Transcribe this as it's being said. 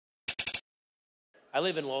I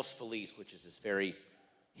live in Los Feliz, which is this very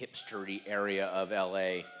hipstery area of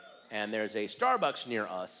LA, and there's a Starbucks near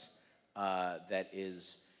us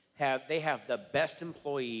they have the best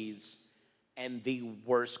employees and the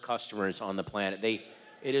worst customers on the planet.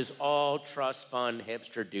 It is all trust fund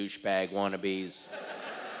hipster douchebag wannabes,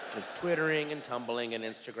 just twittering and tumbling and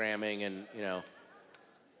Instagramming and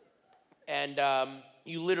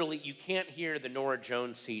you can't hear the Nora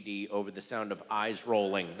Jones CD over the sound of eyes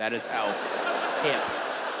rolling. That is how hip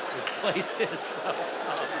this place is. So,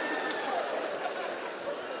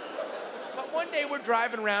 but one day we're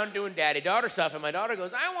driving around doing daddy-daughter stuff, and my daughter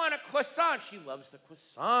goes, "I want a croissant." She loves the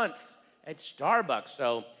croissants at Starbucks.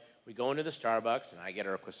 So we go into the Starbucks, and I get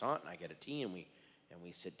her a croissant, and I get a tea, and we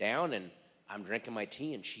sit down, and I'm drinking my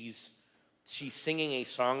tea, and she's singing a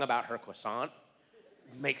song about her croissant.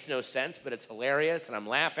 Makes no sense, but it's hilarious, and I'm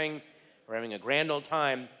laughing. We're having a grand old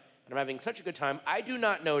time, and I'm having such a good time. I do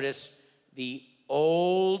not notice the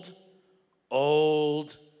old,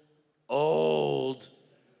 bald,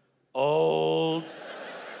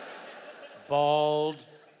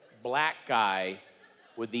 black guy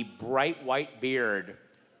with the bright white beard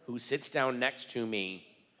who sits down next to me.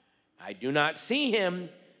 I do not see him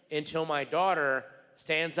until my daughter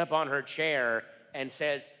stands up on her chair and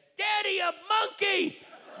says, "Daddy, a monkey!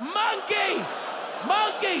 Monkey!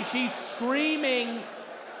 Monkey!" She's screaming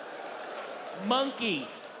monkey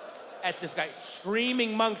at this guy,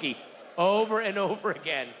 screaming monkey over and over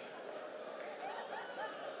again.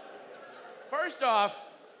 First off,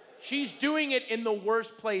 she's doing it in the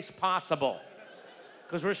worst place possible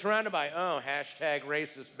because we're surrounded by, hashtag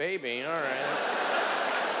racist baby, all right.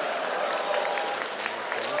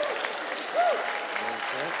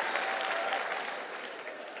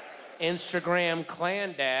 Instagram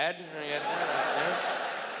clan dad.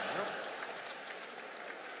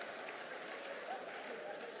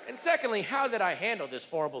 And secondly, how did I handle this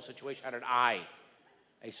horrible situation? How did I,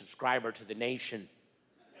 a subscriber to The Nation,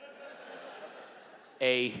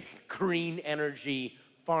 a green energy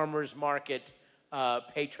farmers market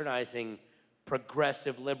patronizing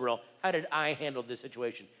progressive liberal, how did I handle this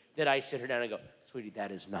situation? Did I sit her down and go, "Sweetie,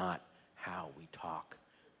 that is not how we talk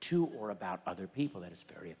to or about other people. That is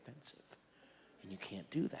very offensive, and you can't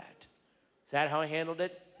do that"? Is that how I handled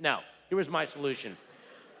it? No. Here was my solution.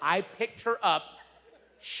 I picked her up,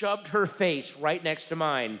 shoved her face right next to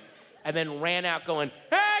mine, and then ran out going,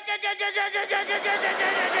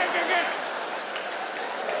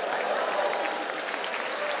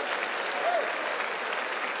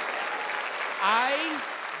 I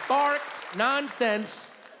barked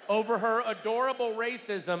nonsense over her adorable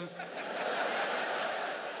racism.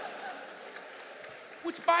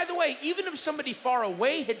 Which, by the way, even if somebody far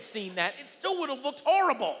away had seen that, it still would have looked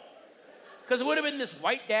horrible. Because it would have been this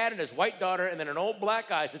white dad and his white daughter, and then an old black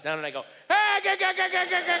guy sits down and I go,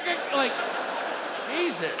 like,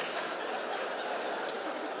 Jesus.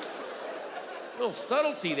 Little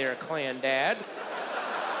subtlety there, clan dad.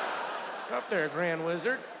 What's up there, Grand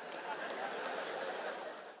Wizard?